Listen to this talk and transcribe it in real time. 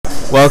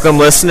Welcome,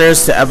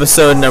 listeners, to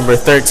episode number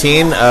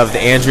 13 of the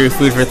Andrew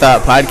Food for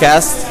Thought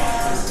podcast.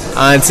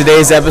 On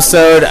today's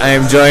episode, I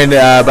am joined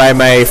by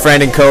my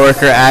friend and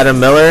coworker Adam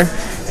Miller,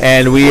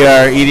 and we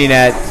are eating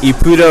at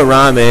Ippudo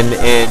Ramen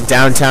in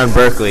downtown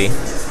Berkeley.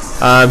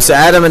 So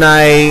Adam and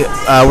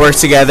I work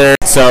together,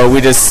 so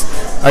we just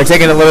are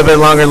taking a little bit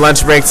longer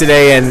lunch break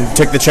today and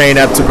took the train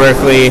up to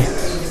Berkeley,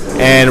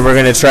 and we're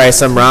going to try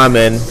some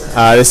ramen.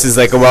 This is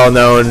like a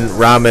well-known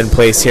ramen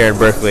place here in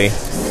Berkeley.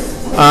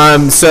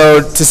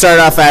 So to start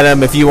off,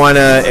 Adam, if you want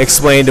to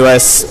explain to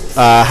us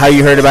how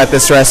you heard about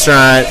this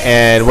restaurant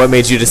and what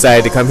made you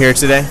decide to come here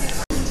today.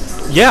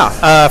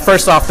 Yeah,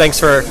 first off, thanks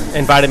for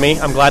inviting me.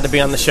 I'm glad to be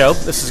on the show.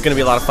 This is going to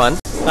be a lot of fun.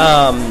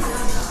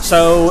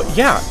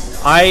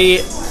 I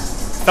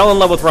fell in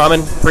love with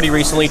ramen pretty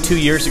recently, 2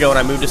 years ago, when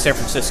I moved to San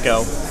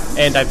Francisco.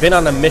 And I've been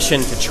on a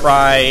mission to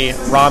try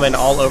ramen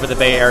all over the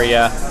Bay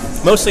Area,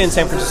 mostly in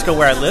San Francisco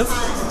where I live.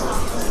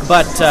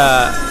 But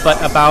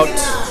about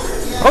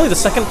probably the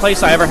second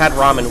place I ever had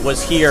ramen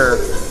was here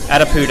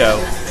at Ippudo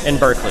in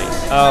Berkeley.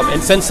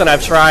 And since then,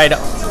 I've tried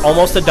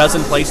almost a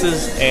dozen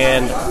places,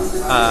 and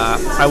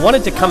I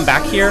wanted to come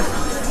back here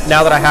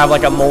now that I have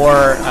like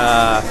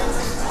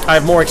I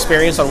have more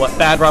experience on what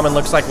bad ramen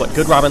looks like, what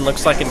good ramen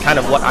looks like, and kind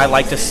of what I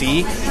like to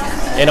see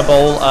in a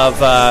bowl of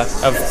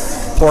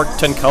pork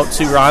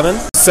tonkotsu ramen.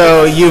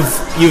 So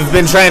you've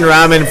been trying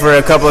ramen for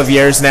a couple of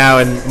years now,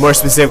 and more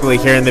specifically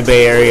here in the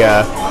Bay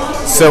Area.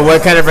 So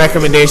what kind of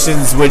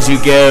recommendations would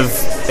you give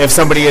if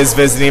somebody is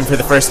visiting for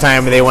the first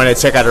time and they want to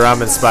check out a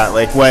ramen spot?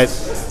 Like, what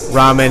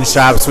ramen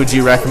shops would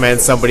you recommend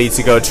somebody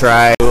to go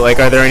try? Like,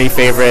 are there any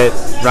favorite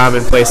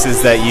ramen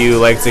places that you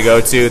like to go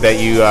to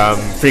that you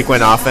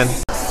frequent often?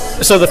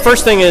 So the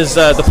first thing is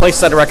the place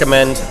that I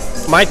recommend.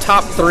 My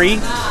top three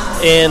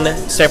in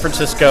San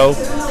Francisco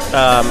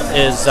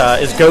is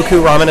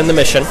Goku Ramen in the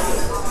Mission,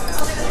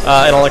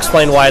 and I'll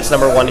explain why it's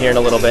number one here in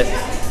a little bit.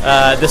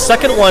 The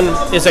second one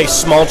is a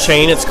small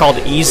chain. It's called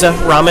Iza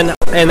Ramen,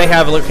 and they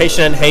have a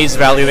location in Hayes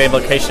Valley. They have a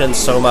location in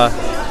Soma.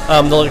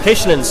 The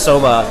location in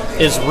Soma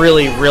is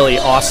really, really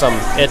awesome.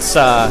 It's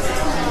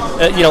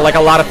like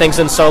a lot of things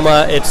in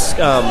Soma, it's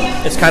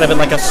kind of in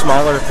like a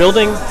smaller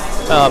building,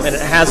 and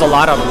it has a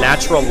lot of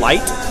natural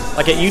light.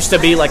 Like, it used to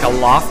be like a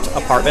loft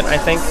apartment, I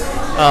think.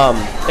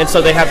 And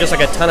so they have just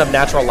like a ton of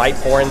natural light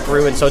pouring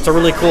through, and so it's a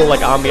really cool like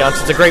ambiance.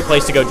 It's a great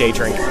place to go day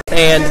drink.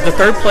 And the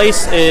third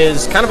place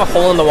is kind of a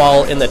hole in the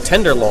wall in the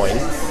Tenderloin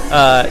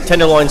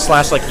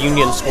 / like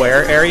Union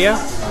Square area.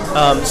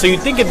 So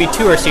you'd think it'd be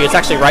touristy. It's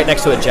actually right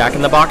next to a Jack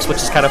in the Box, which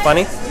is kind of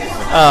funny.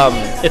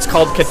 It's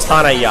called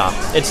Katanaya.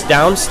 It's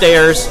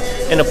downstairs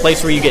in a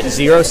place where you get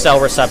zero cell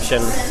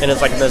reception, and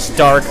it's like this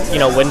dark,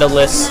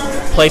 windowless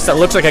place that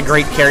looks like a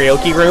great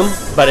karaoke room,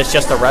 but it's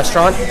just a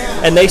restaurant,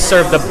 and they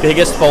serve the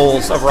biggest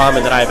bowls of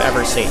ramen that I've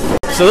ever seen.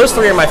 So those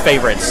three are my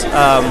favorites.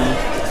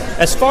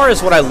 As far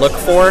as what I look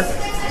for,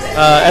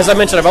 as I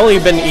mentioned, I've only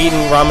been eating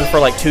ramen for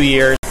like 2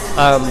 years.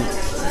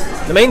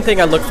 The main thing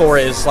I look for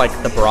is like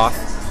the broth.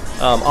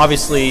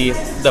 Obviously,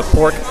 the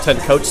pork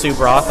tonkotsu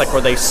broth, like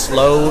where they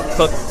slow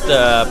cook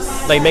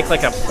they make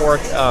like a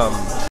pork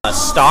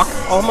stock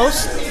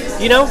almost.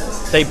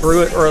 They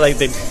brew it, or like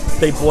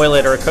they boil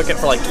it or cook it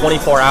for like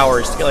 24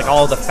 hours to get like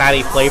all the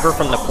fatty flavor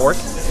from the pork.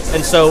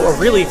 And so a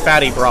really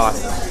fatty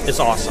broth is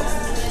awesome.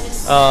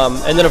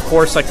 And then of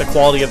course, like the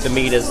quality of the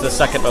meat is the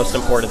second most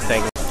important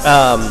thing.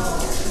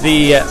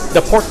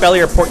 The pork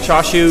belly or pork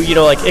chashu,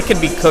 like it can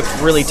be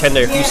cooked really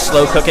tender. If you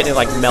slow cook it, it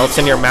like melts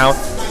in your mouth.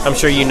 I'm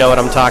sure you know what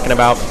I'm talking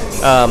about.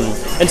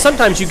 And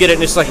sometimes you get it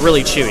and it's like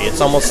really chewy. It's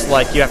almost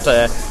like you have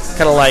to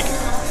kind of like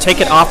take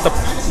it off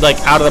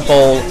out of the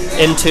bowl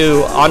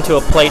onto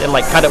a plate and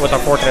like cut it with a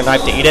fork and a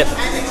knife to eat it.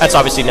 That's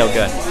obviously no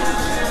good.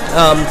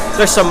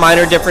 There's some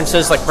minor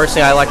differences. Like,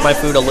 personally, I like my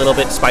food a little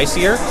bit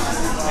spicier,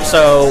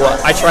 so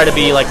I try to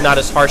be like not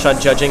as harsh on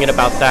judging it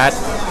about that.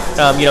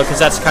 Because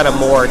that's kind of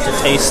more to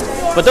taste.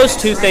 But those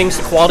two things,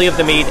 the quality of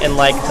the meat and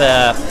like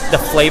the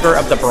flavor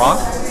of the broth,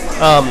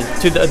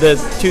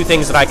 the two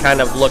things that I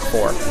kind of look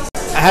for.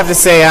 I have to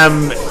say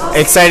I'm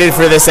excited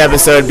for this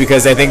episode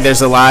because I think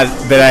there's a lot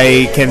that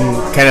I can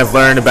kind of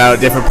learn about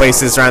different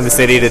places around the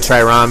city to try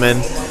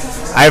ramen.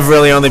 I've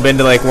really only been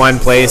to like one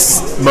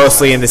place,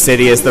 mostly in the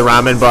city, is the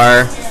Ramen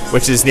Bar,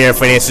 which is near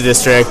Financial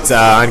District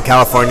on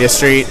California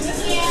Street.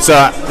 So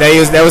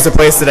that was a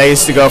place that I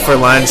used to go for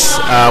lunch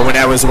when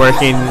I was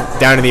working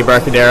down in the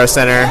Embarcadero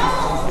Center,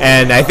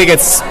 and I think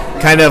it's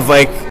kind of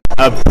like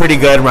a pretty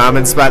good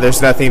ramen spot.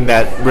 There's nothing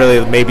that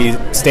really maybe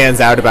stands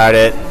out about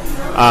it.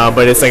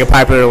 But it's like a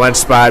popular lunch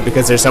spot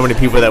because there's so many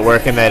people that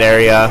work in that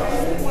area.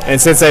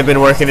 And since I've been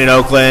working in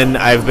Oakland,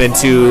 I've been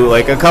to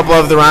like a couple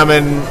of the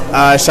ramen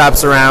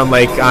shops around,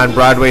 like on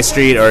Broadway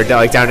Street or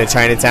like down in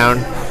Chinatown.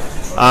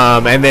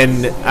 And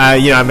then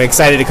I'm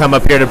excited to come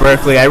up here to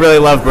Berkeley. I really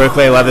love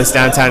Berkeley. I love this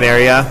downtown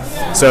area,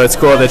 so it's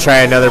cool to try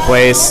another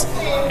place.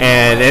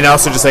 And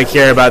also just like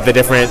hear about the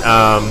different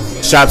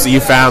shops that you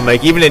found,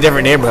 like even in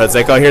different neighborhoods.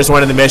 Like, oh, here's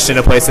one in the Mission,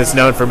 a place that's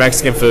known for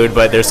Mexican food,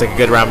 but there's like a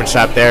good ramen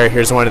shop there.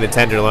 Here's one in the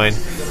Tenderloin.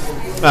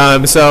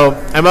 So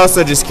I'm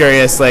also just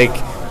curious, like,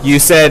 you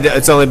said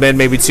it's only been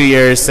maybe 2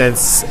 years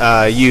since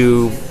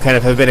you kind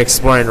of have been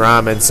exploring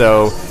ramen.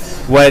 So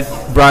what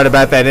brought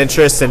about that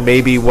interest, and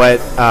maybe what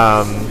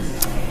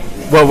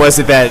was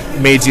it that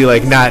made you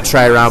like not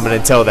try ramen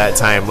until that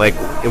time? Like,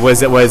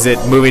 was it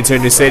moving to a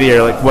new city,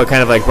 or like what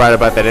kind of like brought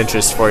about that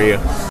interest for you?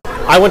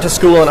 I went to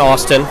school in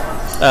Austin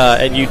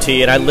at UT,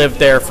 and I lived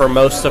there for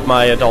most of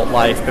my adult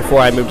life before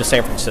I moved to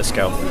San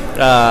Francisco.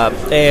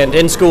 And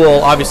in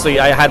school, obviously,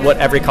 I had what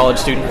every college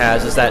student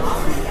has, is that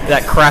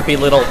crappy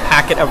little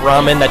packet of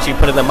ramen that you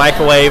put in the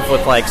microwave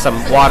with like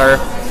some water,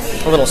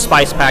 a little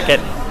spice packet.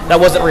 That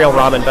wasn't real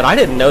ramen, but I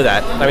didn't know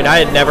that. I mean, I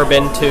had never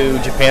been to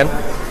Japan.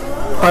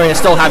 I mean, I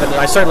still haven't.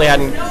 I certainly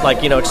hadn't,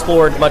 like,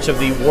 explored much of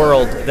the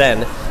world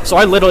then. So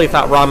I literally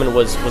thought ramen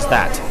was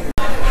that.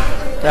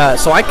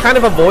 So I kind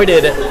of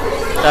avoided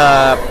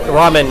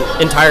ramen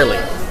entirely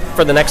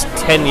for the next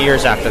 10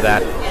 years after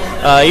that.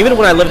 Even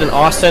when I lived in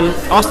Austin,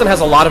 Austin has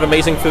a lot of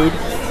amazing food.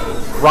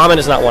 Ramen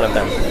is not one of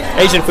them.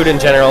 Asian food in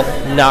general,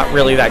 not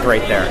really that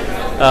great there.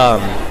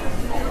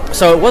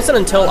 So it wasn't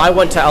until I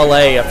went to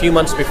LA a few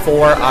months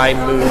before I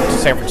moved to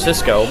San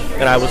Francisco,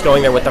 and I was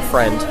going there with a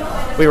friend.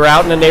 We were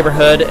out in a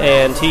neighborhood,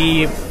 and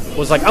he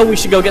was like, oh, we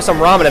should go get some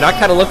ramen. And I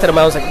kind of looked at him,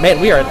 I was like,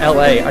 man, we are in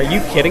LA. Are you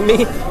kidding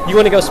me? You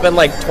want to go spend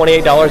like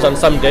 $28 on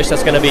some dish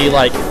that's going to be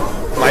like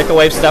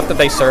microwave stuff that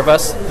they serve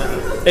us?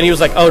 And he was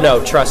like, oh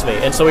no, trust me.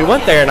 And so we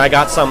went there, and I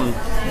got some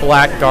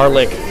black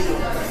garlic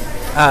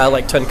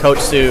like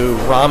tonkotsu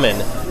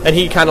ramen, and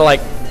he kind of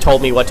like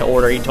told me what to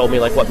order. He told me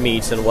like what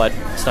meats and what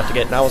stuff to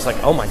get, and I was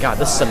like, oh my god,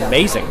 this is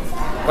amazing.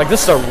 Like,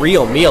 this is a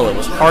real meal. It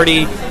was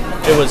hearty.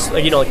 It was,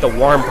 like the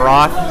warm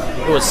broth.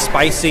 It was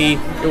spicy.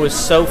 It was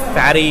so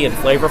fatty and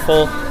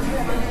flavorful.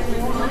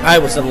 I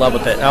was in love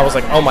with it. And I was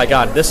like, oh my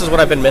god, this is what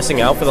I've been missing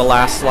out for the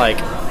last like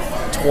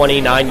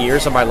 29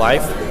 years of my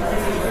life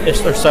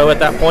or so at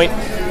that point.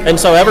 And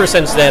so ever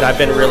since then, I've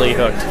been really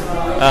hooked.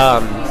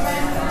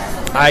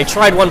 I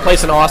tried one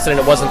place in Austin, and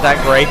it wasn't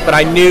that great, but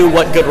I knew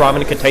what good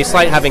ramen could taste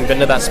like, having been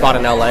to that spot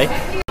in LA.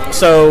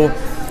 So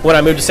when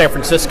I moved to San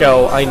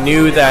Francisco, I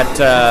knew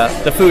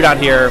that the food out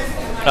here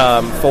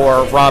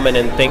for ramen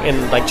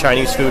and like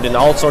Chinese food and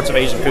all sorts of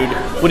Asian food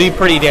would be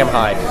pretty damn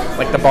high.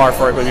 Like, the bar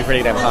for it would be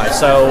pretty damn high.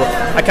 So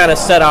I kind of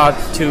set out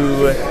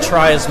to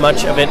try as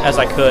much of it as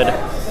I could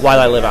while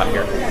I live out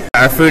here.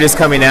 Our food is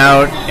coming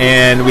out,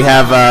 and we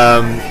have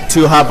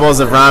 2 hot bowls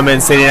of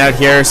ramen sitting out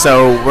here,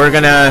 so we're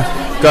gonna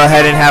go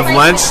ahead and have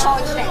lunch,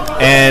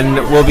 and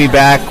we'll be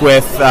back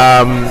with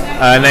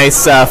a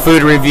nice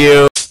food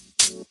review.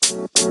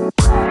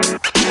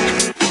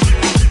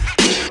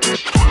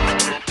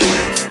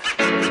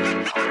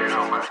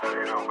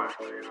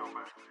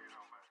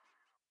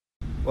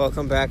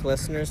 Welcome back,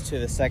 listeners, to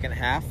the second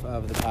half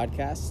of the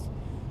podcast.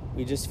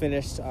 We just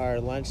finished our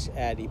lunch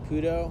at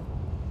Ippudo,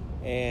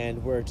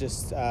 and we're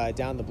just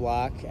down the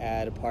block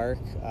at a park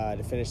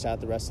to finish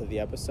out the rest of the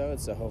episode.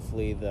 So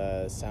hopefully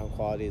the sound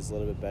quality is a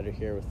little bit better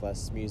here with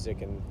less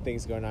music and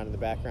things going on in the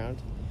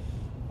background.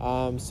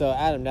 So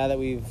Adam, now that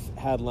we've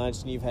had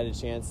lunch and you've had a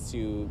chance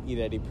to eat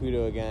at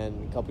Ippudo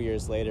again a couple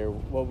years later,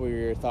 what were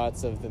your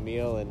thoughts of the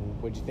meal,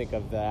 and what did you think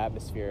of the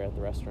atmosphere at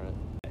the restaurant?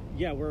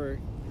 Yeah, we're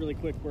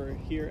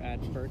here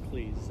at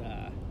Berkeley's,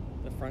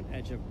 the front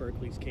edge of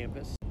Berkeley's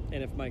campus.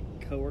 And if my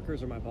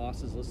coworkers or my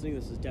boss is listening,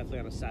 this is definitely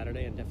on a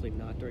Saturday and definitely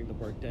not during the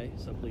workday,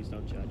 so please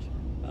don't judge.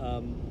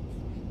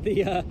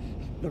 The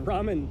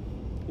ramen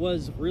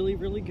was really,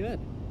 really good.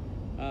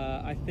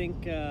 I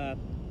think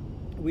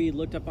we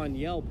looked up on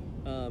Yelp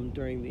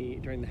during the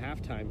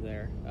halftime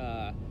there.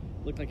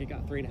 Looked like it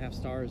got 3.5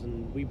 stars,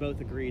 and we both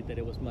agreed that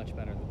it was much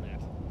better than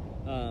that.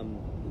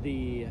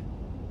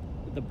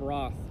 The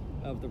broth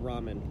of the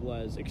ramen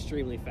was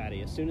extremely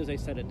fatty. As soon as I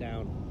set it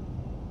down,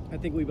 I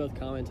think we both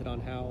commented on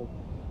how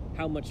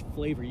much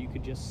flavor you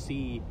could just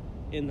see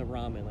in the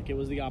ramen. Like, it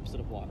was the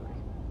opposite of watery.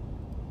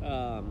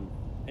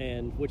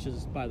 And which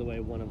is, by the way,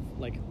 one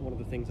of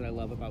the things that I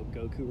love about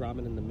Goku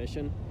Ramen in the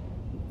Mission.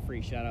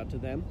 Free shout out to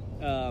them.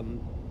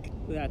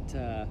 That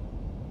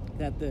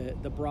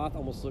the broth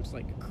almost looks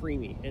like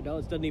creamy. It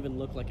doesn't even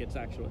look like it's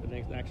an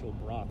actual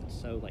broth. It's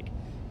so like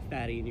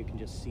fatty, and you can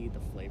just see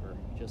the flavor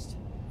just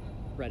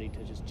ready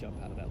to just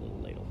jump out of that little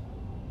ladle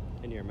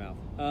into your mouth.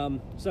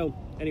 So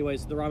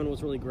anyways, the ramen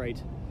was really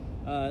great.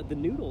 The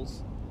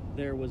noodles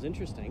there was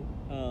interesting.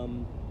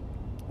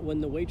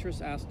 When the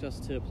waitress asked us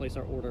to place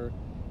our order,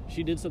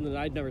 she did something that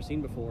I'd never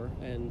seen before,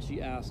 and she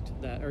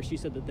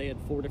said that they had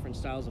 4 different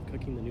styles of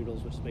cooking the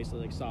noodles, which is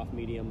basically like soft,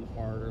 medium,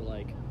 hard, or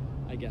like,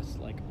 I guess,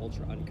 like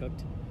ultra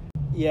uncooked.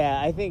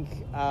 Yeah, I think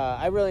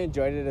I really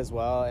enjoyed it as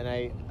well, and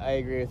I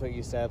agree with what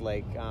you said.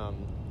 Like,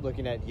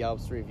 looking at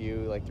Yelp's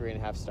review, like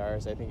 3.5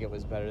 stars, I think it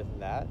was better than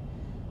that.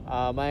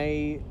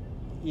 My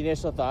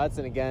initial thoughts,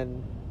 and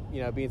again,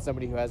 being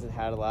somebody who hasn't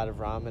had a lot of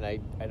ramen, I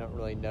don't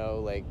really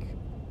know like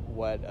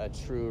what a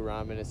true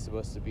ramen is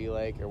supposed to be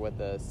like, or what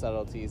the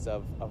subtleties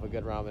of a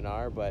good ramen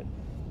are, but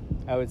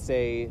I would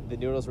say the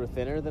noodles were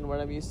thinner than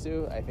what I'm used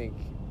to. I think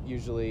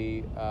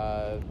usually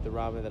the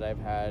ramen that I've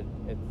had,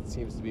 it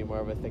seems to be more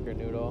of a thicker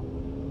noodle,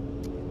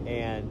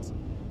 and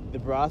The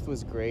broth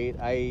was great.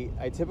 I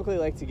typically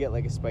like to get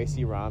like a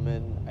spicy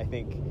ramen, I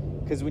think,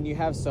 because when you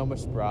have so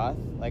much broth,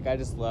 like I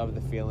just love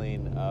the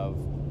feeling of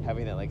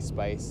having that like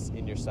spice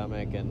in your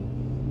stomach,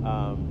 and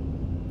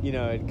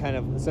it kind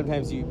of,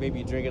 sometimes you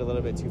maybe drink it a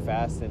little bit too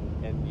fast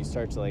and you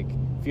start to like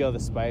feel the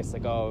spice,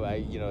 like, oh,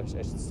 I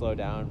should slow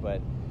down,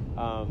 but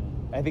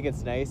I think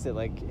it's nice that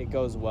like it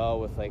goes well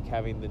with like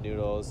having the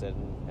noodles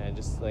and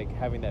just like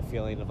having that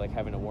feeling of like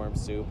having a warm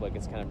soup. Like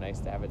it's kind of nice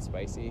to have it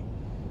spicy.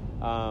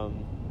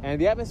 And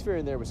the atmosphere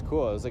in there was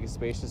cool. It was like a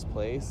spacious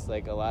place,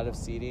 like a lot of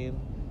seating.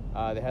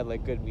 They had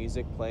like good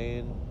music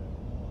playing.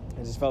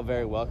 It just felt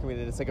very welcoming,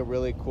 and it's like a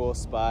really cool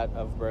spot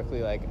of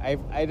Berkeley. Like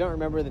I don't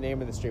remember the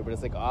name of the street, but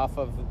it's like off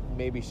of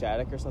maybe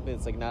Shattuck or something.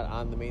 It's like not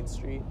on the main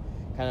street,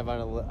 kind of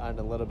on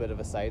a little bit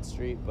of a side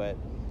street, but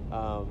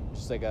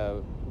just like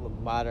a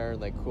modern,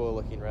 like cool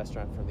looking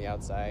restaurant from the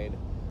outside.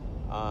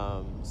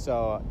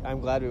 So I'm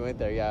glad we went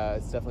there. Yeah,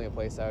 it's definitely a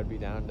place I would be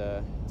down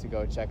to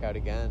go check out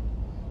again.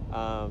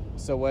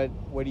 So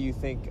what do you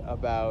think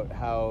about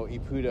how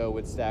Ippudo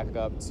would stack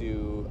up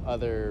to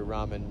other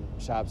ramen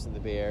shops in the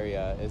Bay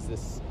Area? Is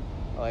this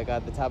like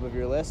at the top of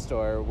your list,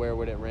 or where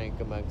would it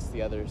rank amongst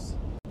the others?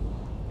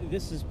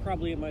 This is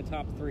probably in my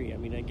top 3. I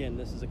mean, again,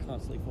 this is a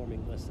constantly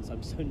forming list since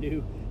I'm so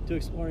new to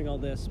exploring all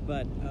this,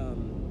 but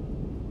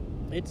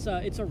it's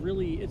a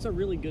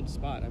really good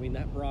spot. I mean,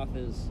 that broth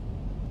is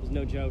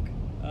no joke.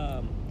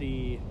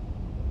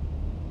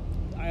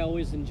 I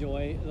always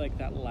enjoy like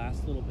that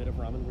last little bit of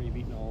ramen where you've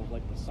eaten all of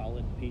like the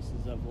solid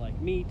pieces of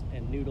like meat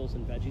and noodles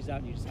and veggies out,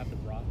 and you just have the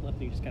broth left,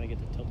 and you just kind of get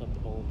to tilt up the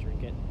bowl and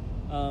drink it,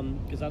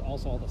 because that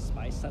also all the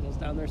spice settles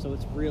down there, so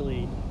it's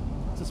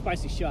a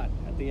spicy shot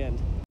at the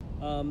end.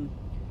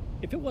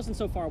 If it wasn't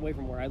so far away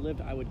from where I lived,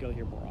 I would go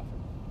here more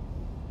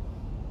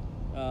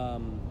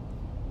often.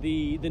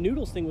 The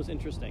noodles thing was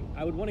interesting.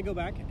 I would want to go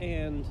back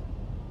and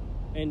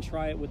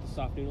try it with the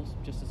soft noodles,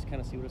 just to kind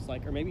of see what it's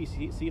like, or maybe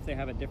see if they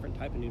have a different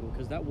type of noodle,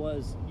 because that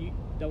was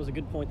a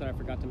good point that I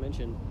forgot to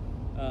mention.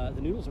 The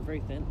noodles are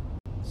very thin,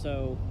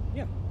 so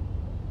yeah,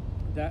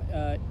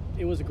 that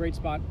it was a great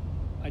spot.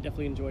 I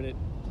definitely enjoyed it,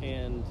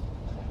 and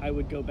I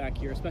would go back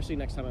here, especially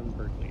next time I'm in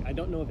Berkeley. I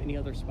don't know of any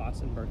other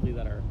spots in Berkeley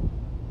that are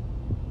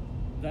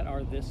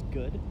this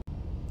good,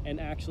 and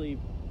actually,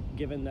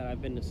 given that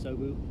I've been to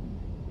Sobu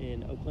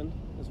in Oakland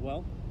as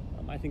well,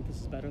 I think this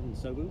is better than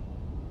Sobu.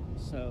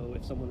 So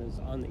if someone is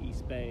on the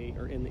East Bay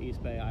or in the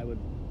East Bay, I would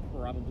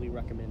probably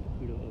recommend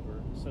Ippudo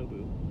over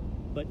Sobu.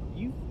 But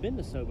you've been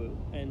to Sobu,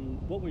 and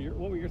what were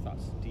your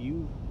thoughts? Do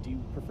you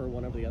prefer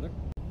one over the other?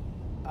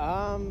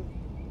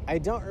 I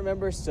don't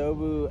remember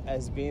Sobu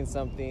as being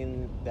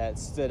something that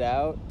stood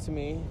out to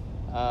me,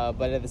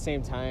 but at the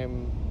same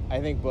time,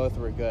 I think both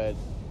were good.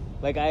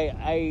 Like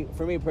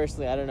for me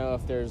personally, I don't know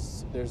if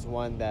there's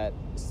one that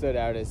stood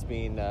out as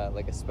being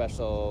like a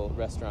special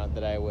restaurant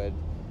that I would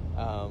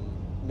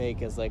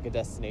make as like a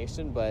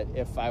destination, but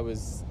if I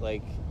was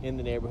like in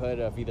the neighborhood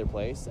of either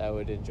place, I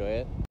would enjoy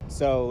it.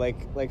 So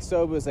like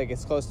Sobu is like,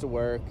 it's close to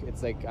work,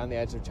 it's like on the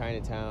edge of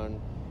Chinatown,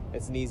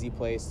 it's an easy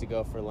place to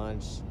go for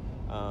lunch,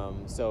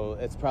 so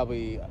it's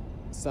probably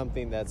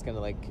something that's gonna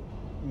like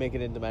make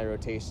it into my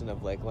rotation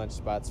of like lunch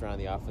spots around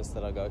the office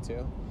that I'll go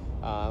to.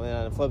 And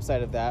on the flip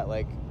side of that,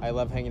 like I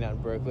love hanging out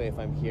in Berkeley. If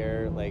I'm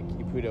here, like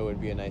Ippudo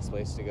would be a nice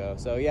place to go.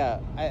 So yeah,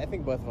 I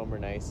think both of them are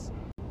nice.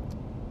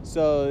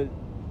 So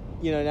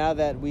now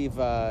that we've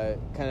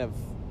kind of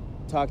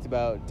talked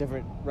about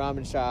different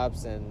ramen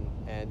shops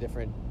and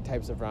different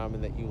types of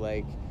ramen that you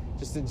like,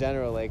 just in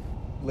general, like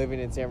living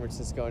in San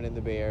Francisco and in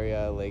the Bay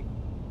Area, like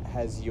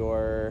has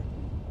your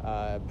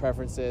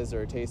preferences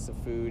or tastes of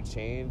food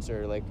changed,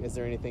 or like is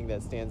there anything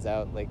that stands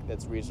out like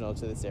that's regional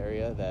to this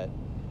area that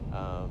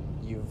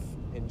you've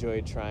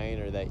enjoyed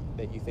trying, or that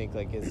you think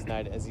like is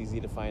not as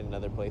easy to find in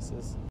other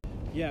places?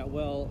 Yeah,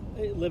 well,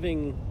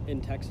 living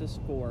in Texas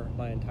for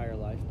my entire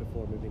life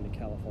before moving to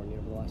California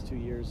over the last 2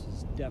 years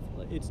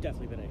it's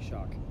definitely been a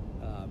shock.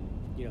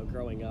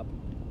 Growing up,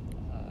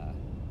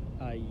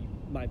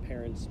 my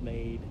parents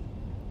made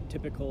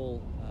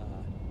typical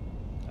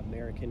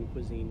American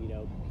cuisine.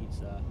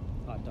 Pizza,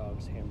 hot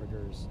dogs,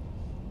 hamburgers.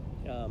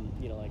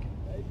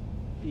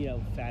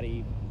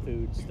 Fatty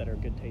foods that are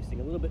good tasting.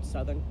 A little bit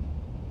southern.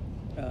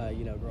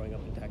 Growing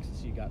up in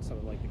Texas, you got some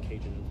of like the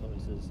Cajun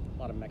influences, a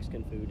lot of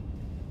Mexican food.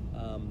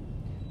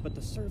 But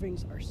the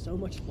servings are so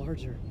much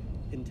larger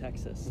in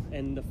Texas.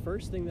 And the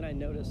first thing that I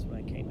noticed when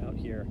I came out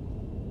here,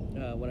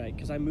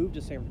 because I moved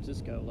to San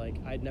Francisco, like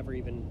I'd never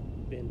even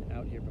been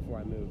out here before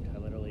I moved. I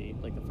literally,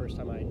 like the first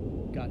time I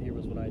got here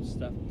was when I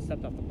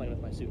stepped off the plane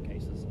with my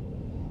suitcases.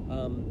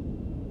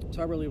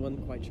 So I really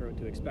wasn't quite sure what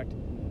to expect.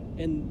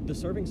 And the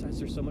serving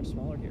sizes are so much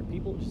smaller here.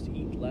 People just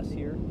eat less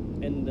here,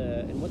 and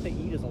what they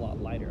eat is a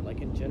lot lighter.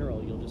 Like in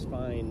general, you'll just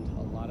find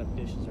a lot of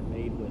dishes are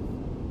made with,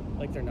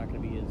 like they're not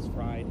going to be as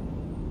fried.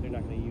 They're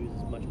not going to use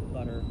as much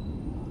butter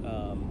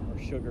or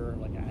sugar,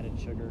 like added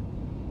sugar.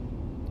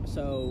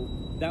 So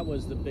that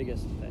was the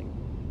biggest thing.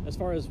 As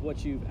far as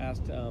what you've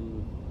asked,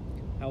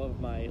 how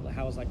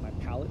has like my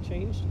palate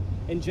changed?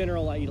 In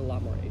general, I eat a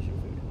lot more Asian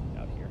food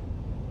out here.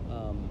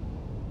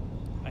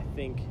 I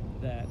think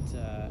that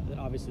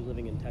obviously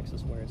living in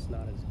Texas where it's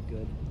not as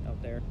good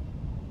out there,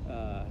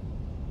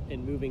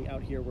 and moving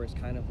out here where it's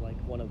kind of like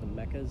one of the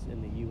meccas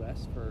in the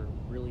U.S. for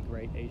really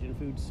great Asian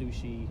food,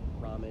 sushi,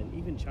 ramen,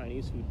 even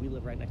Chinese food. We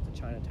live right next to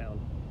Chinatown.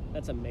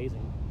 That's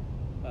amazing.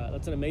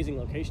 That's an amazing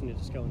location to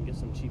just go and get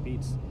some cheap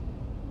eats.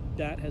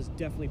 That has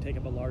definitely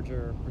taken up a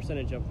larger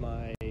percentage of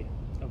like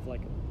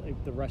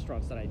the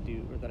restaurants that I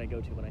do or that I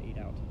go to when I eat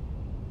out.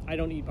 I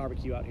don't eat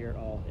barbecue out here at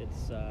all.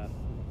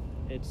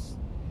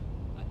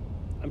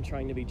 I'm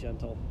trying to be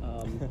gentle,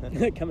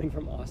 coming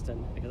from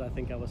Austin, because I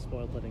think I was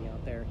spoiled living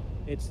out there.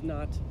 It's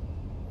not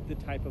the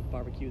type of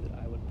barbecue that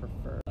I would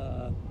prefer.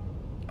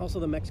 Also,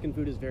 the Mexican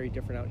food is very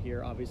different out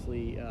here.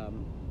 Obviously,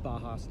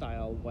 Baja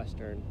style,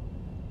 Western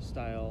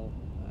style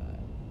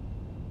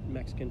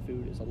Mexican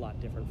food is a lot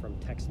different from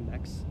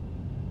Tex-Mex.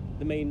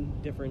 The main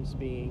difference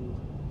being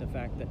the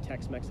fact that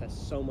Tex-Mex has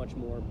so much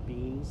more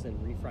beans and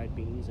refried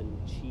beans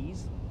and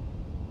cheese.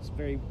 It's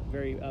very,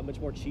 very much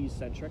more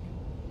cheese-centric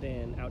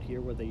than out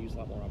here where they use a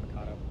lot more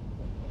avocado.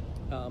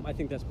 I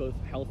think that's both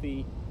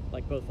healthy,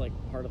 both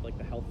part of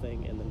the health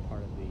thing, and then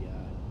part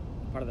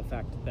of the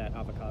fact that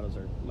avocados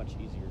are much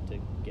easier to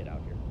get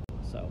out here.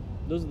 So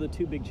those are the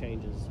two big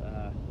changes: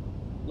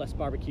 less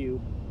barbecue,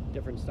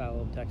 different style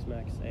of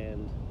Tex-Mex,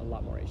 and a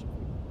lot more Asian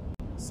food.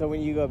 So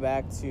when you go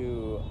back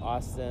to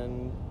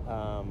Austin,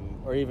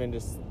 or even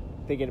just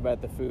thinking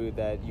about the food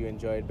that you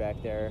enjoyed back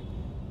there,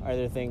 are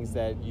there things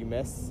that you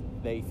miss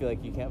that you feel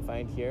like you can't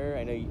find here?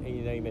 I know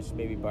you mentioned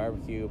maybe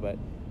barbecue, but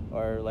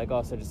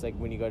also just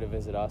when you go to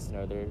visit Austin,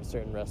 are there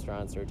certain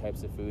restaurants or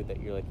types of food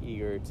that you're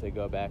eager to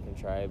go back and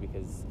try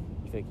because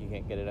you feel like you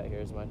can't get it out here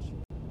as much?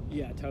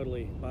 Yeah,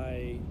 totally.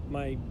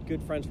 My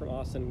good friends from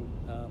Austin,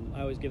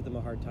 I always give them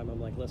a hard time. I'm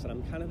like, listen,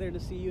 I'm kind of there to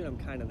see you, and I'm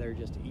kind of there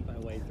just to eat my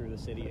way through the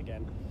city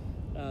again.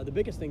 The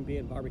biggest thing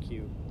being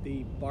barbecue.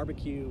 The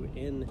barbecue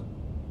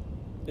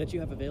that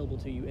you have available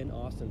to you in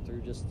Austin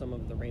through just some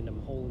of the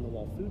random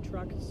hole-in-the-wall food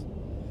trucks,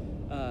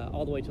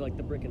 all the way to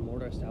the brick and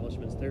mortar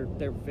establishments.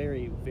 They're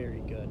very,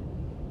 very good.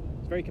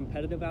 It's very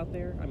competitive out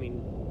there. I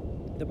mean,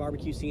 the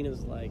barbecue scene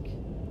is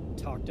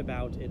talked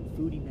about in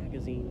foodie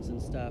magazines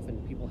and stuff,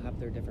 and people have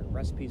their different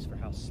recipes for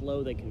how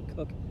slow they can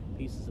cook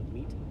pieces of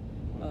meat.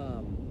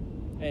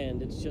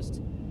 And it's just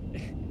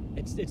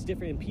it's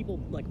different. And people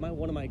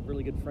one of my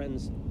really good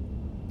friends,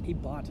 he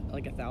bought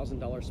a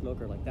 $1,000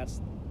 smoker.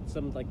 That's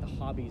some of the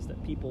hobbies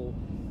that people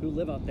who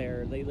live out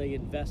there, they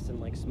invest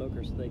in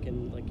smokers so they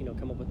can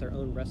come up with their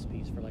own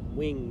recipes for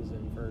wings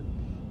and for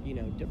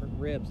different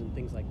ribs and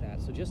things like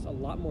that. So just a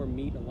lot more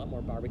meat and a lot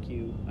more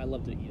barbecue. I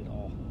love to eat it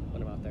all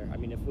when I'm out there. I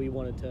mean, if we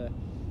wanted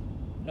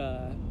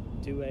to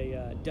do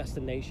a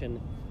destination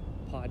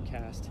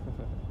podcast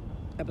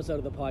episode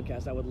of the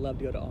podcast, I would love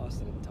to go to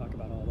Austin and talk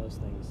about all those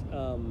things.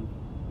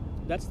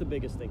 That's the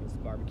biggest thing, is the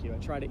barbecue. I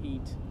try to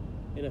eat,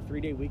 in a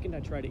 3-day weekend, I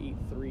try to eat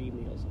 3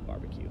 meals of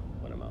barbecue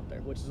when I'm out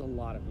there, which is a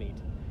lot of meat.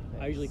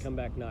 Nice. I usually come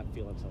back not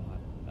feeling so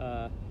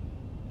hot.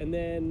 And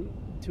then,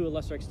 to a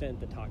lesser extent,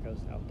 the tacos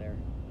out there.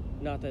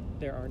 Not that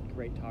there aren't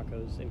great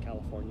tacos in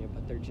California,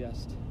 but they're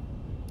just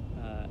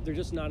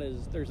there's not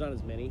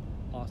as many.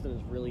 Austin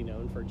is really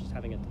known for just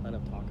having a ton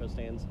of taco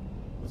stands.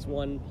 There's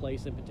one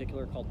place in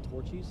particular called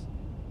Torchy's.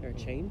 They're a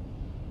chain.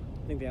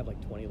 I think they have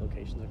 20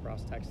 locations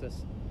across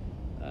Texas.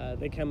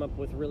 They come up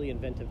with really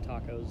inventive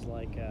tacos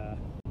like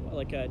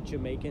a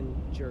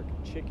Jamaican jerk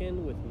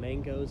chicken with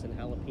mangoes and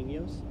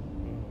jalapenos.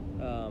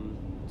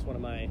 It's one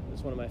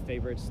of my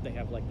favorites. They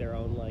have their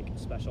own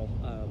special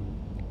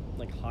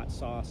hot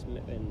sauce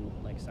and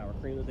sour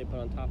cream that they put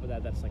on top of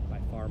that. That's by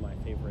far my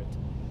favorite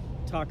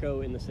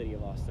taco in the city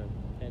of Austin.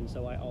 And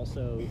so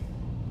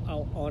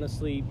I'll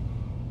honestly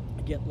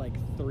get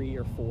 3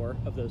 or 4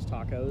 of those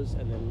tacos,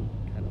 and then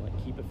kind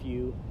of keep a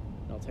few.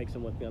 I'll take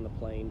some with me on the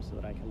plane so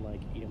that I can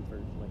eat them for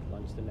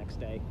lunch the next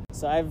day.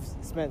 So I've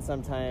spent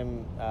some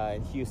time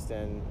in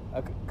Houston.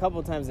 A couple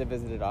of times I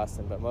visited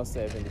Austin, but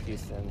mostly I've been to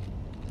Houston.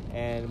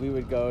 And we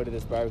would go to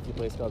this barbecue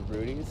place called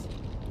Rudy's.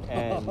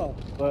 And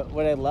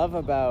what I love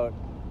about,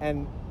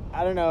 and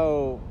I don't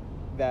know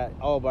that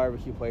all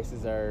barbecue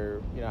places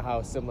are,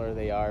 how similar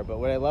they are, but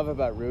what I love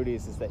about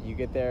Rudy's is that you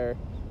get there,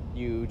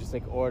 you just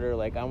order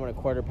I want a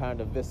 1/4 pound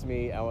of this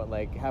meat, I want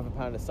 1/2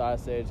 pound of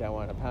sausage, I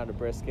want a pound of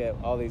brisket,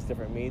 all these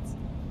different meats,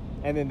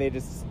 and then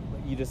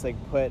you just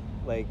put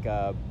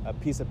a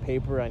piece of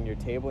paper on your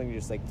table, and you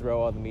just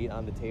throw all the meat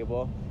on the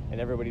table, and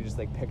everybody just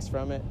picks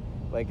from it,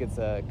 it's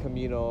a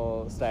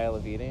communal style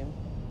of eating.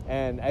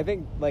 And I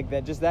think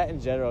that in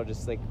general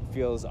just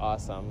feels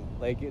awesome.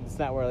 It's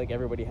not where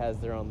everybody has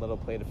their own little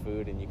plate of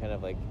food and you kind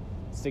of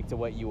stick to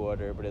what you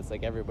order, but it's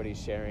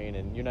everybody's sharing,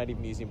 and you're not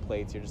even using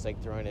plates, you're just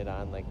throwing it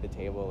on the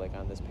table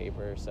on this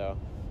paper. So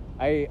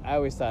I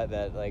always thought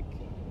that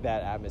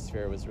that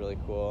atmosphere was really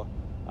cool.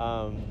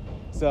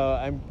 So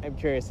I'm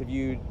curious, have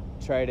you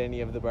tried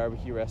any of the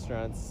barbecue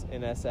restaurants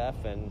in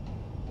SF, and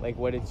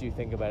what did you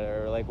think about it,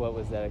 or what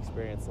was that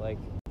experience like?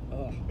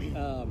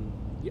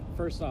 Yeah,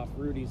 first off,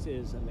 Rudy's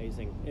is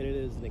amazing, and it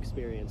is an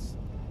experience.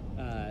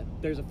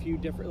 There's a few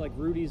different,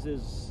 Rudy's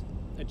is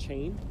a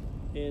chain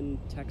in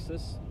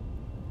Texas,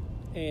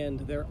 and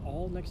they're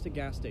all next to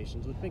gas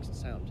stations, which makes it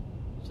sound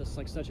just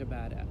like such a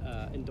bad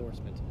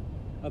endorsement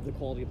of the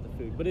quality of the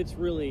food. But it's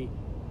really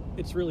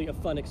a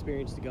fun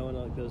experience to go on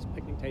like those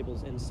picnic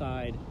tables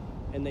inside,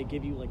 and they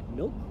give you like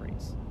milk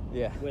crates.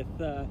 Yeah. With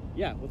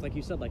like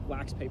you said, like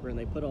wax paper, and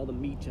they put all the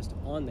meat just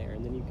on there,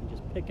 and then you can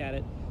just pick at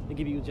it. They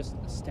give you just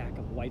a stack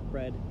of white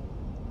bread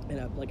and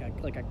a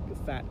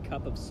fat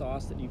cup of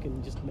sauce that you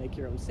can just make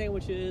your own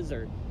sandwiches.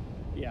 Or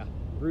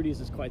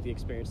Rudy's is quite the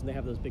experience, and they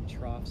have those big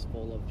troughs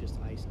full of just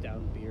iced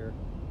down beer.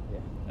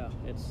 Yeah.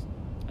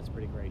 That's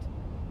pretty great.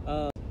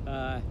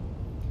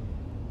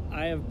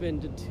 I have been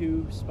to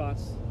 2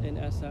 spots in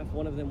SF.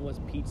 One of them was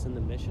Pete's in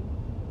the Mission,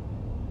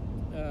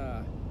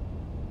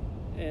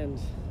 and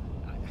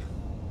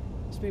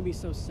this made me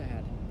so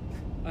sad.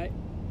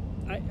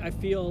 I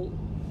feel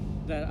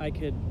that I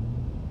could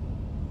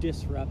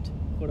disrupt,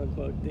 quote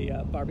unquote, the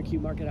barbecue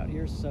market out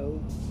here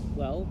so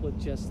well with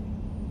just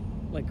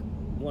like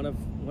one of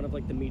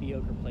like the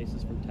mediocre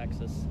places from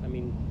Texas. I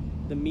mean,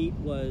 the meat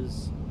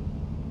was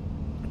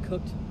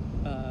cooked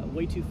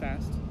way too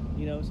fast,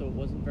 so it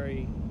wasn't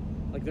very,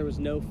 like, there was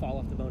no fall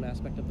off the bone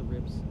aspect of the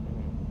ribs.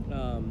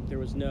 There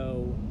was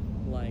no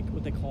like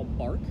what they call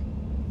bark,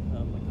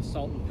 like the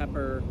salt and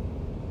pepper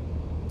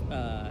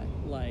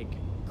like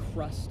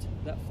crust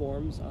that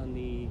forms on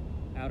the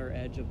outer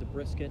edge of the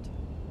brisket,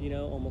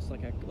 almost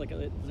like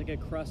a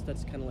crust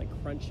that's kind of like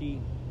crunchy,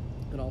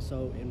 and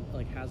also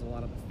has a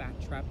lot of the fat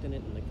trapped in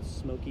it, and like the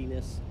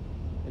smokiness,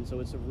 and so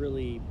it's a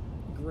really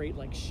great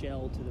like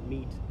shell to the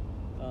meat,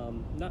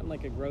 not in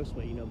like a gross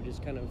way, but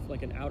just kind of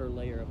like an outer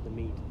layer of the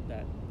meat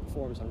that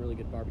forms on really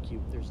good barbecue.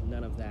 There's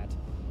none of that.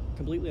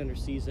 Completely under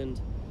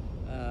seasoned.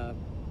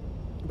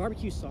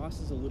 Barbecue sauce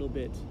is a little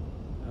bit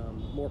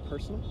more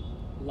personal.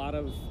 A lot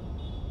of,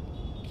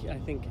 I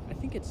think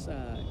it's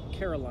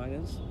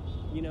Carolinas.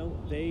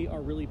 They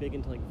are really big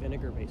into like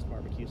vinegar-based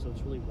barbecue, so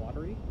it's really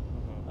watery.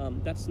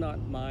 That's not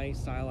my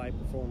style. I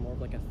prefer more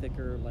of like a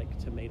thicker, like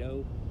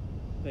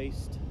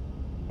tomato-based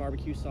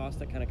barbecue sauce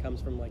that kind of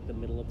comes from like the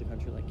middle of the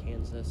country, like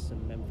Kansas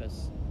and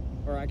Memphis,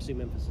 or actually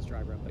Memphis is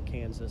dry rub, but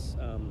Kansas,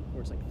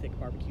 where it's like thick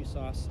barbecue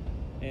sauce.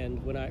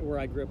 And where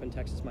I grew up in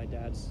Texas, my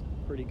dad's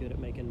pretty good at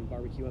making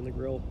barbecue on the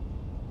grill,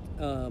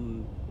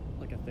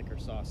 like a thicker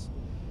sauce.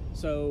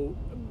 So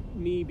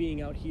me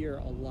being out here,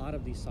 a lot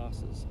of these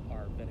sauces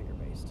are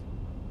vinegar-based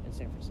in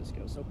San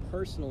Francisco. So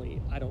personally,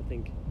 I don't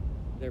think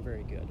they're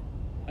very good.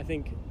 I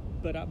think,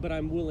 but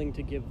I'm willing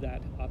to give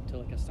that up to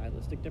like a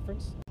stylistic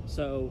difference.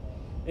 So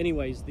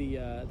anyways,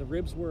 the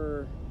ribs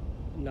were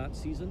not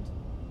seasoned.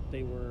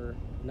 They were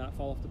not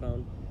fall off the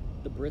bone.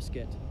 The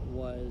brisket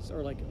was,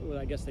 or like what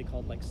I guess they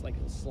called like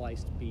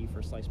sliced beef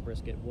or sliced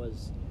brisket,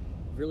 was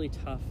really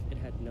tough. It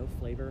had no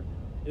flavor.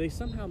 They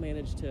somehow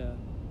managed to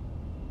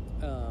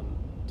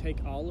take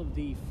all of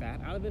the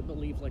fat out of it, but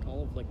leave like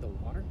all of like the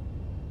water.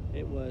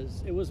 It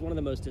was one of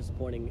the most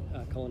disappointing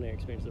culinary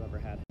experiences I've ever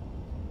had.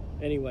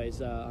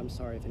 Anyways, I'm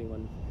sorry if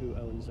anyone who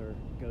owns or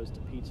goes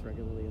to Pete's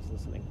regularly is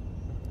listening.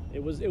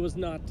 It was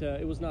not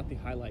the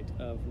highlight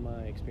of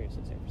my experience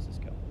in San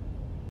Francisco.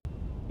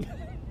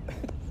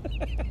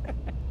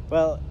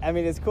 Well, I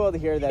mean, it's cool to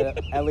hear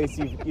that at least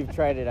you've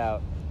tried it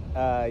out.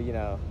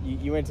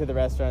 You went to the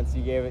restaurants,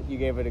 you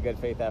gave it a good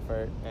faith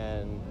effort,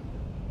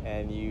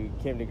 and you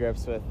came to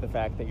grips with the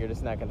fact that you're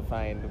just not going to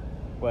find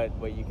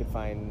what you could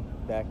find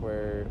back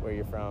where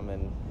you're from.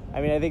 And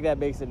I mean, I think that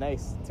makes it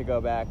nice to go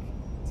back,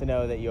 to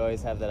know that you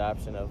always have that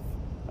option of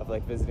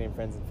like visiting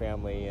friends and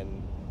family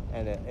and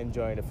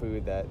enjoying a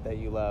food that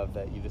you love,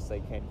 that you just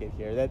like can't get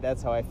here.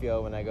 That's how I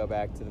feel when I go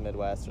back to the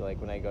Midwest, or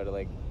like when I go to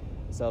like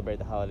celebrate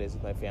the holidays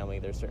with my family.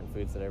 There's certain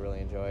foods that I really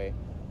enjoy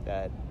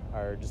that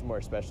are just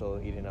more special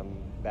eating them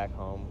back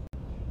home.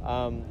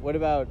 What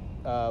about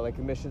like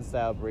a Mission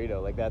style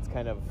burrito? Like that's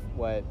kind of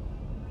what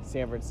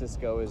San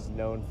Francisco is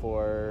known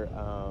for.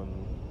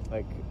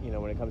 Like,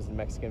 when it comes to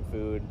Mexican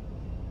food,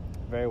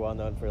 very well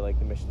known for like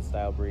the Mission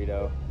style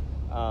burrito.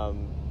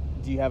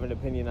 Do you have an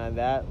opinion on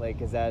that?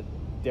 Like, is that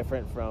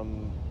different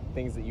from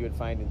things that you would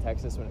find in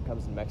Texas when it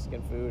comes to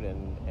Mexican food,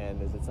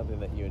 and is it something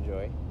that you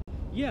enjoy?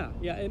 Yeah,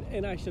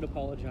 and I should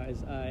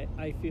apologize.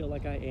 I feel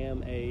like I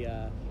am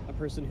a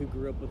person who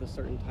grew up with a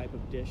certain type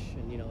of dish,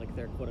 and like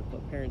their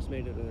quote-unquote parents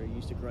made it, or they're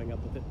used to growing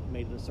up with it,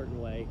 made it a certain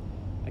way.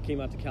 I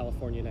came out to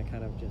California and I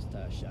kind of just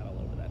shat all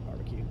over that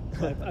barbecue.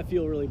 So I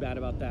feel really bad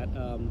about that,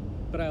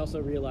 but I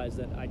also realize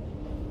that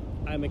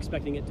I'm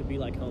expecting it to be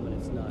like home, and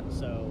it's not.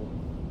 So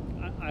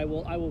I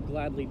will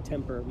gladly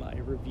temper my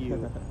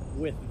review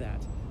with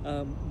that.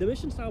 The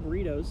Mission style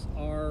burritos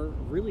are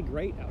really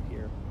great out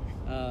here.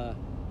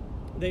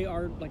 They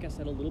are, like I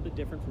said, a little bit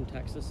different from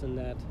Texas in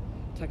that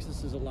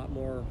Texas is a lot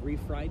more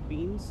refried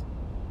beans,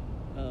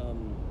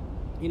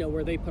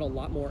 where they put a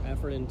lot more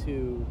effort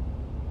into,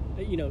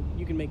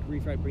 you can make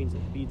refried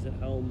beans at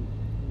home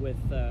with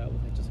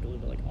just a little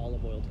bit like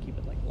olive oil to keep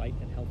it like light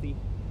and healthy,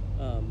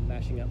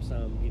 mashing up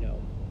some,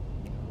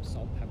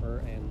 salt,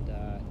 pepper, and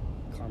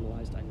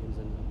caramelized onions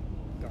and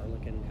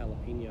garlic and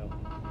jalapeno.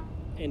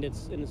 And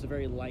it's a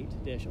very light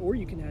dish. Or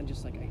you can add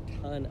just like a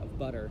ton of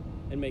butter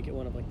and make it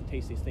one of like the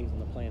tastiest things on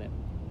the planet.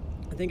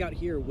 I think out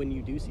here, when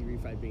you do see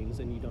refried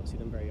beans, and you don't see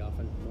them very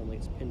often, normally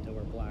it's pinto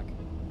or black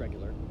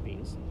regular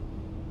beans,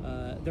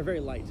 they're very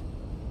light.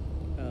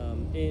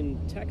 In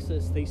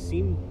Texas, they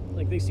seem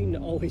to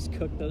always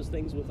cook those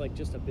things with like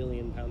just 1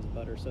 billion pounds of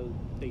butter, so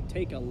they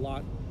take a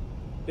lot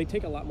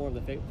more of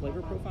the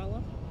flavor profile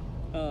up.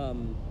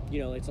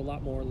 It's a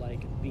lot more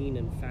like bean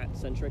and fat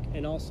centric,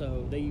 and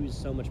also they use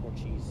so much more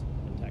cheese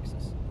in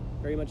Texas,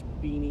 very much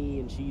beany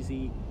and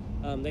cheesy.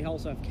 They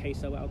also have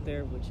queso out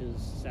there, which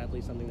is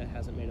sadly something that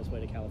hasn't made its way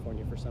to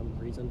California for some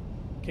reason.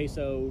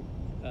 Queso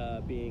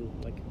being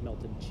like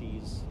melted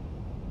cheese,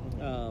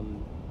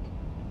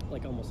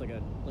 like almost like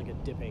a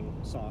dipping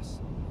sauce.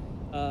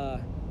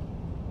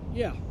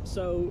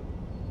 So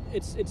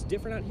it's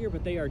different out here,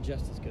 but they are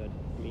just as good.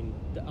 I mean,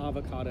 the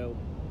avocado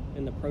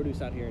and the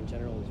produce out here in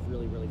general is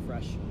really, really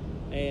fresh.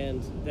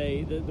 And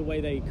the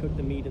way they cook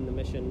the meat in the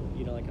Mission,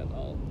 like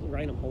a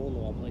random hole in the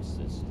wall place,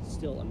 is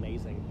still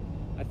amazing.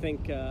 I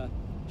think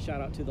shout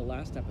out to the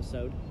last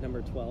episode,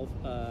 number 12,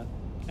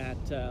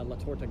 at La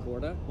Torta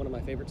Gorda, one of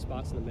my favorite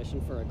spots in the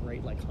Mission for a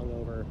great like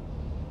hungover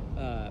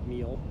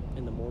meal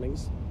in the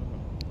mornings,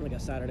 like a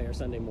Saturday or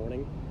Sunday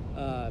morning.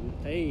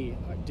 They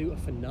do a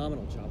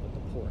phenomenal job with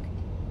the pork,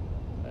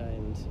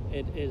 and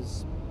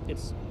it's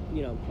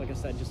like I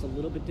said, just a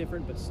little bit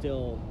different, but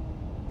still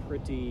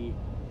pretty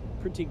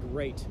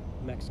great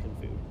Mexican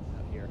food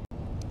out here.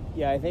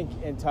 Yeah, I think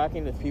in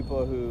talking with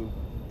people who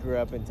grew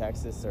up in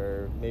Texas,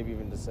 or maybe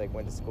even just like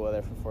went to school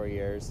there for 4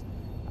 years,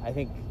 I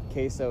think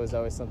queso is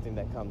always something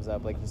that comes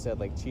up. Like you said,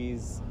 like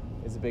cheese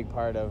is a big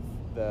part of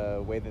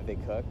the way that they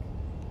cook,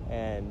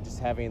 and just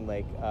having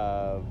like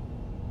I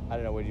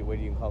don't know, what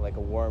do you call it, like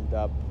a warmed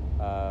up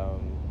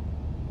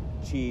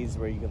cheese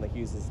where you can like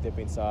use this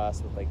dipping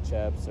sauce with like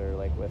chips, or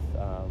like with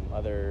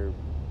other,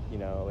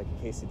 like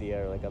a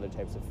quesadilla or like other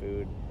types of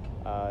food.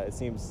 It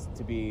seems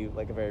to be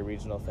like a very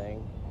regional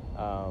thing,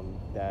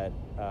 that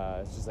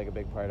it's just like a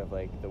big part of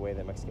like the way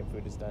that Mexican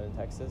food is done in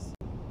Texas.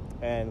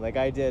 And like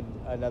I did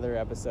another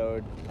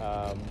episode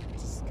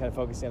just kind of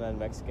focusing on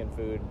Mexican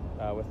food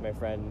with my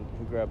friend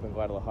who grew up in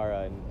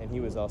Guadalajara, and he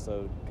was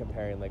also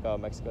comparing like,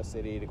 Mexico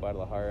City to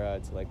Guadalajara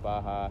to like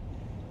Baja,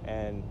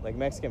 and like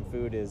Mexican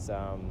food is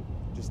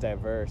just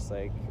diverse,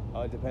 like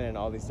depending on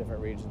all these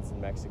different regions in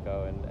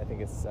Mexico. And I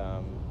think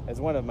it's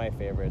one of my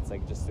favorites,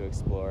 like just to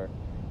explore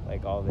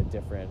like all the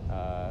different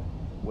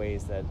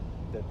ways that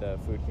the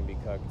food can be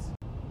cooked.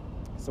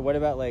 So what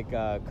about like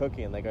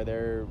cooking? Like, are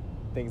there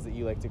things that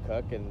you like to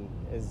cook, and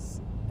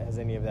has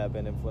any of that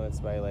been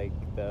influenced by like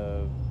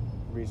the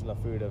regional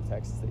food of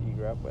Texas that you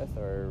grew up with,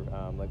 or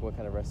like what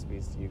kind of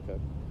recipes do you cook?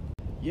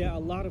 Yeah, a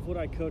lot of what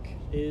I cook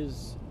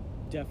is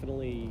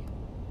definitely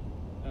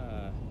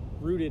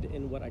rooted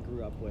in what I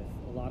grew up with.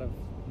 A lot of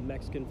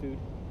Mexican food.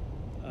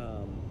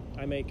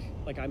 I make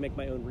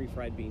my own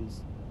refried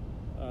beans,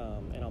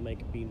 and I'll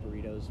make bean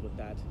burritos with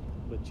that,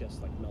 with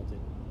just like melted,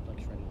 like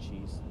shredded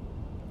cheese,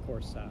 of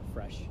course,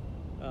 fresh,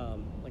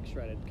 like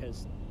shredded.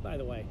 Because, by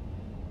the way,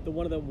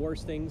 one of the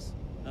worst things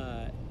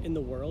in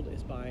the world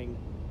is buying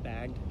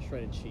bagged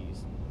shredded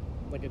cheese.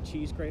 Like a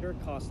cheese grater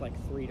costs like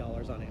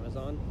 $3 on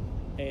Amazon,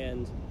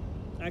 and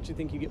I actually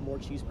think you get more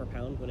cheese per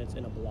pound when it's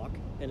in a block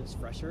and it's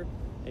fresher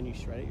and you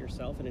shred it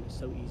yourself, and it's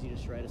so easy to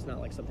shred. It's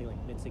not like something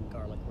like mincing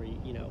garlic where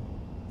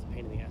it's a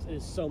pain in the ass. It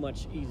is so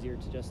much easier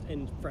to just,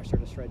 and fresher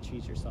to shred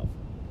cheese yourself.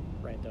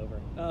 Rant over.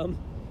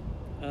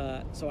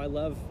 So I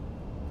love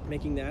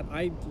making that.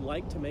 I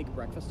like to make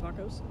breakfast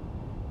tacos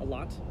a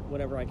lot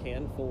whenever I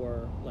can,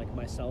 for like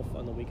myself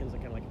on the weekends,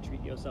 like kind of like a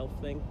treat yourself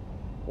thing,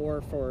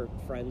 or for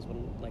friends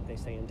when like they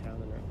stay in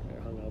town and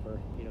they're hungover,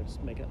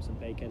 just making up some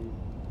bacon,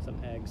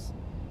 some eggs,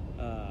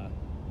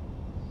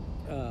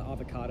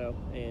 avocado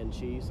and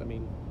cheese. I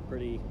mean,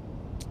 pretty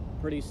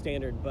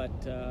standard, but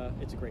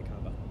it's a great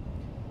combo.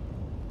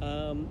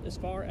 As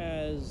far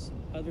as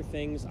other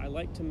things, I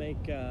like to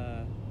make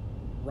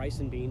rice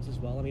and beans as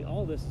well. I mean,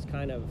 all of this is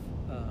kind of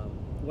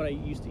what I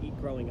used to eat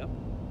growing up,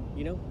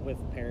 with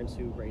parents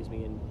who raised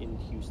me in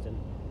Houston.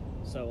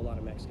 So a lot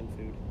of Mexican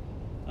food.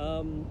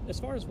 As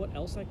far as what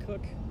else I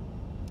cook,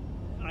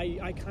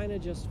 I kind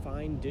of just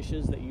find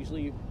dishes that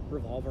usually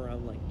revolve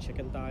around like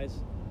chicken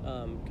thighs,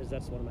 because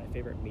that's one of my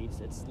favorite meats.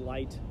 It's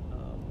light,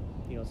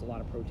 it's a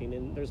lot of protein,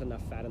 and there's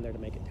enough fat in there to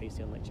make it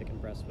tasty, unlike chicken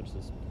breasts, which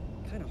is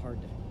kind of hard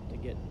to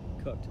get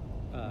cooked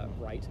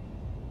right.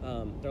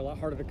 They're a lot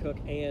harder to cook,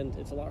 and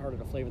it's a lot harder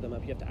to flavor them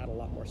up. You have to add a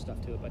lot more stuff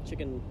to it. But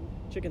chicken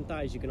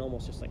thighs, you can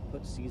almost just like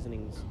put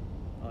seasonings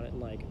on it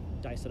and like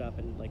dice it up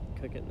and like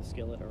cook it in the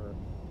skillet, or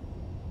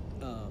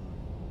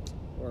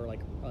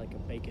like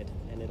bake it,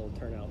 and it'll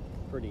turn out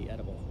pretty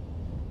edible,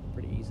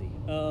 pretty easy.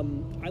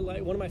 I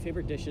like, one of my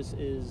favorite dishes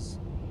is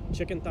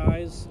chicken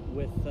thighs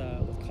with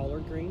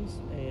collard greens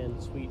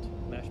and sweet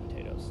mashed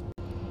potatoes.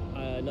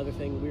 Another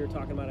thing we were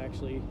talking about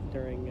actually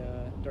during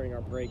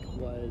our break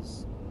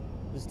was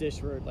this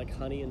dish where like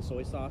honey and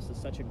soy sauce is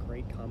such a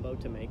great combo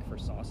to make for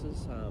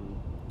sauces.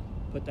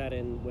 Put that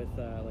in with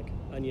like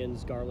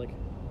onions, garlic,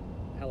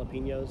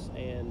 jalapenos,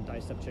 and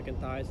diced up chicken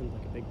thighs in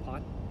like a big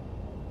pot.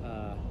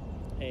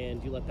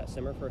 and you let that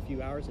simmer for a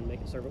few hours and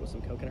serve it with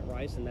some coconut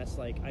rice, and that's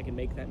like, I can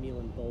make that meal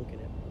in bulk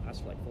and it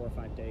lasts for like 4 or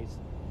 5 days.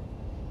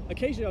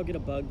 Occasionally I'll get a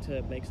bug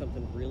to make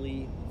something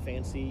really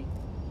fancy.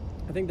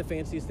 I think the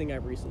fanciest thing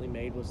I've recently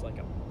made was like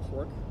a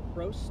pork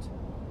roast.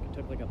 I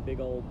took like a big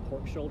old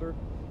pork shoulder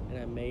and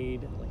I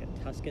made like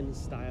a Tuscan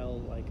style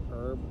like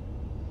herb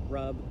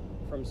rub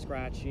from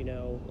scratch, you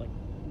know, like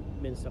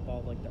minced up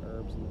all like the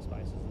herbs and the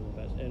spices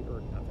and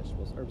or not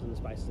vegetables, herbs and the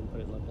spices, and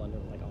put it in the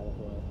blender with like olive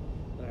oil.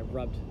 And I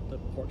rubbed the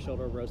pork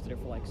shoulder, roasted it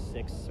for like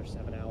 6 or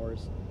 7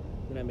 hours.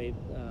 Then I made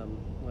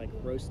like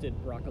roasted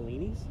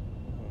broccolinis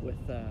with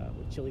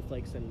chili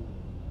flakes and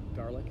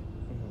garlic.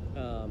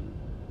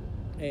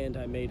 And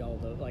I made all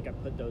those, like I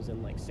put those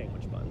in like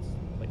sandwich buns,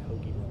 like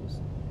hoagie rolls.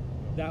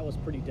 That was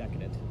pretty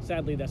decadent.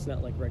 Sadly, that's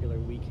not like regular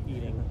week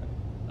eating.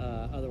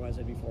 Otherwise,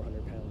 I'd be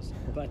 400 pounds.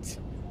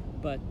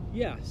 But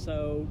yeah,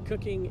 so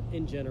cooking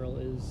in general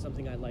is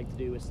something I like to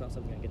do. It's not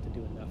something I get to do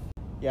enough.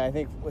 Yeah, I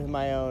think with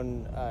my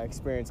own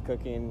experience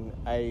cooking,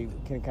 I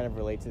can kind of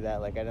relate to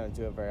that. Like, I don't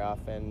do it very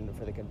often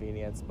for the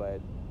convenience,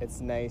 but it's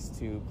nice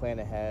to plan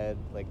ahead,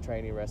 like try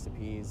new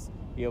recipes,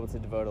 be able to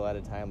devote a lot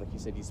of time. Like you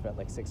said, you spent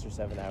like 6 or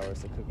 7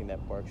 hours to cooking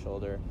that pork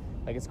shoulder.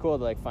 Like, it's cool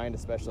to like find a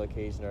special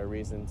occasion or a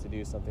reason to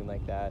do something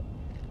like that,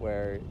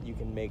 where you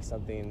can make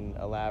something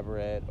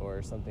elaborate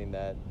or something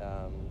that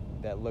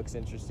that looks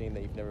interesting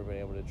that you've never been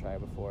able to try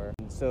before.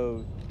 And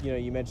so, you know,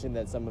 you mentioned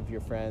that some of your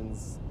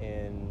friends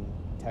in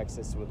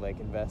Texas would like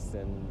invest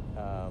in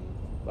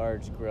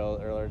large grill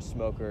or large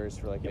smokers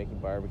for like making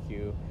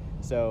barbecue.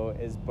 So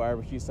is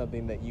barbecue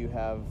something that you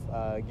have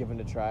given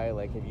a try?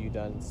 Like, have you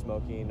done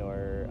smoking,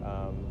 or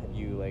have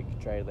you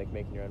like tried like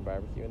making your own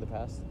barbecue in the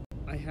past?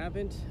 I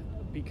haven't,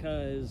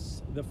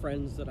 because the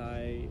friends that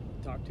I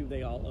talk to,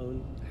 they all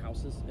own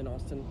houses in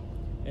Austin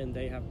and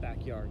they have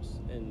backyards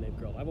and they've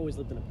grilled. I've always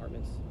lived in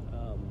apartments.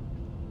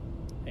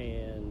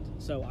 And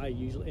so I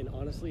usually, and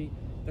honestly,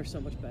 they're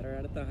so much better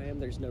at it than I am.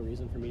 There's no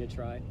reason for me to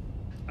try.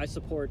 I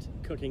support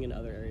cooking in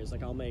other areas.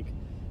 Like, I'll make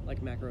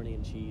like macaroni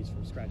and cheese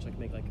from scratch, like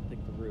make like the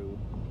roux,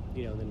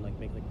 you know, and then like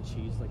make like the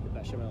cheese, like the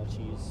bechamel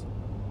cheese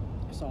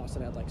sauce,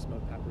 and add like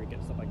smoked paprika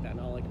and stuff like that.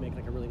 And I'll like make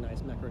like a really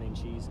nice macaroni and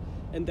cheese,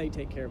 and they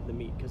take care of the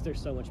meat because they're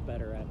so much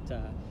better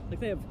at like,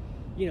 they have,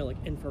 you know, like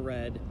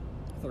infrared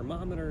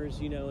thermometers,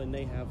 you know, and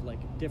they have like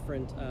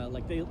different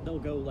like they'll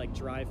go like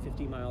drive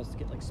 50 miles to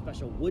get like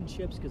special wood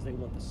chips because they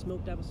want the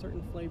smoke to have a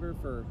certain flavor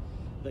for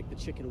like the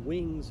chicken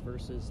wings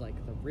versus like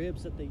the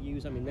ribs that they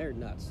use. I mean, they're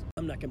nuts.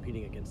 I'm not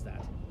competing against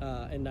that,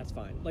 and that's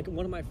fine. Like,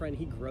 one of my friend,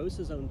 he grows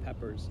his own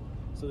peppers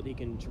so that he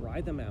can dry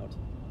them out,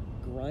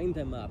 grind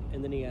them up,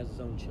 and then he has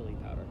his own chili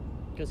powder,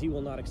 because he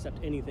will not accept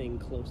anything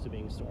close to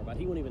being store-bought.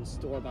 He won't even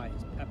store-buy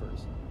his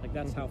peppers. Like,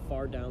 that's how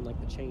far down like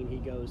the chain he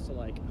goes to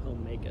like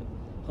homemade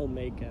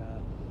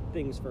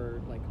things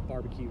for like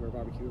barbecue or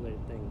barbecue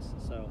related things.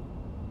 So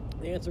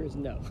the answer is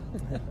no.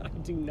 I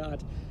do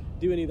not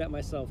do any of that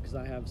myself because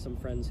I have some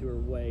friends who are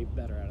way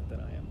better at it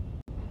than I am.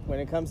 When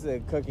it comes to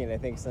cooking, I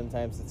think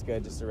sometimes it's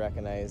good just to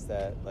recognize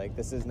that like,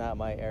 this is not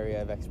my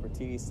area of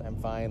expertise. I'm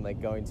fine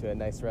like going to a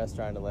nice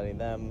restaurant and letting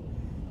them,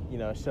 you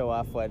know, show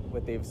off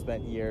what they've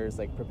spent years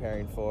like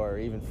preparing for, or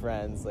even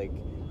friends like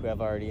who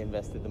have already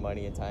invested the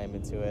money and time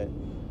into it.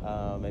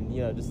 And,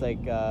 you know, just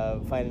like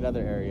find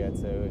another area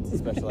to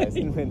specialize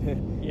in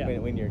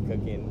when you're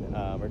cooking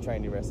or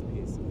trying new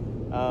recipes.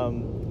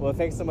 Well,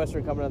 thanks so much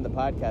for coming on the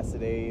podcast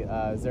today.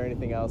 Is there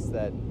anything else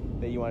that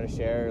you want to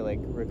share, like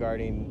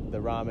regarding the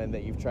ramen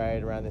that you've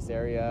tried around this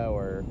area,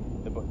 or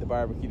the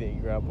barbecue that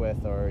you grew up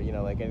with, or, you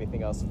know, like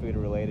anything else food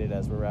related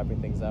as we're wrapping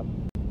things up?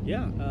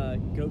 Yeah,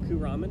 Goku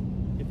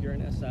Ramen if you're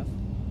in SF,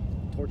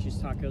 Torchy's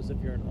Tacos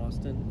if you're in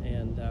Austin,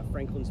 and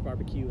Franklin's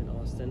Barbecue in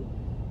Austin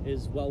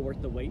is well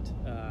worth the wait.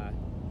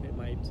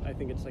 I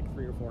think it's like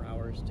 3 or 4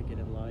 hours to get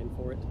in line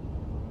for it,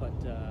 but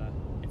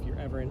if you're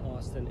ever in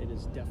Austin, it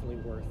is definitely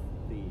worth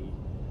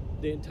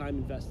the time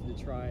invested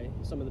to try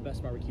some of the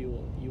best barbecue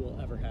you will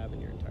ever have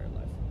in your entire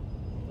life.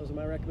 Those are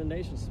my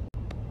recommendations.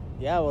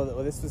 Yeah, well,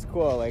 this was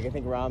cool. Like, I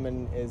think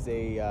ramen is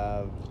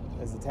a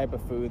type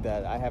of food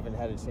that I haven't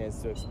had a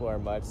chance to explore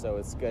much, so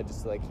it's good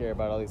just to like hear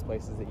about all these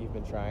places that you've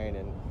been trying,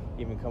 and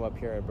even come up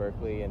here in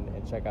Berkeley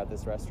and check out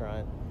this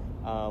restaurant.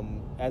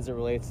 As it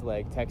relates to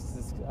like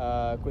Texas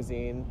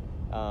cuisine,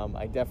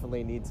 I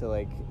definitely need to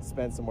like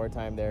spend some more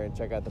time there and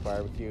check out the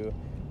barbecue.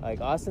 Like,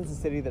 Austin's a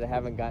city that I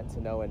haven't gotten to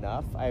know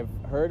enough. I've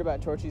heard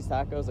about Torchy's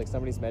Tacos, like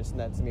somebody's mentioned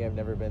that to me. I've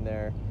never been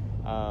there.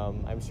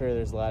 I'm sure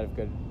there's a lot of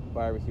good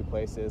barbecue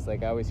places.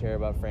 Like, I always hear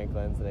about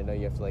Franklin's, and I know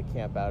you have to like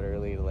camp out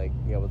early to like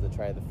be able to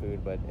try the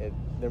food, but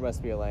there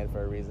must be a line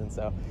for a reason.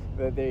 So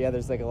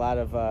there's like a lot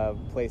of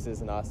places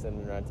in Austin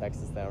and around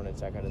Texas that I want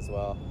to check out as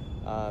well.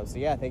 So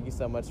yeah, thank you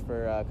so much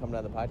for coming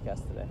on the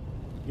podcast today.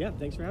 Yeah,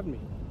 thanks for having me.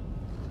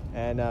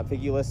 And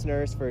thank you,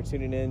 listeners, for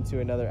tuning in to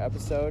another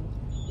episode.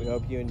 We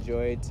hope you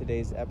enjoyed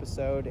today's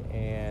episode,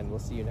 and we'll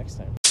see you next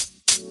time.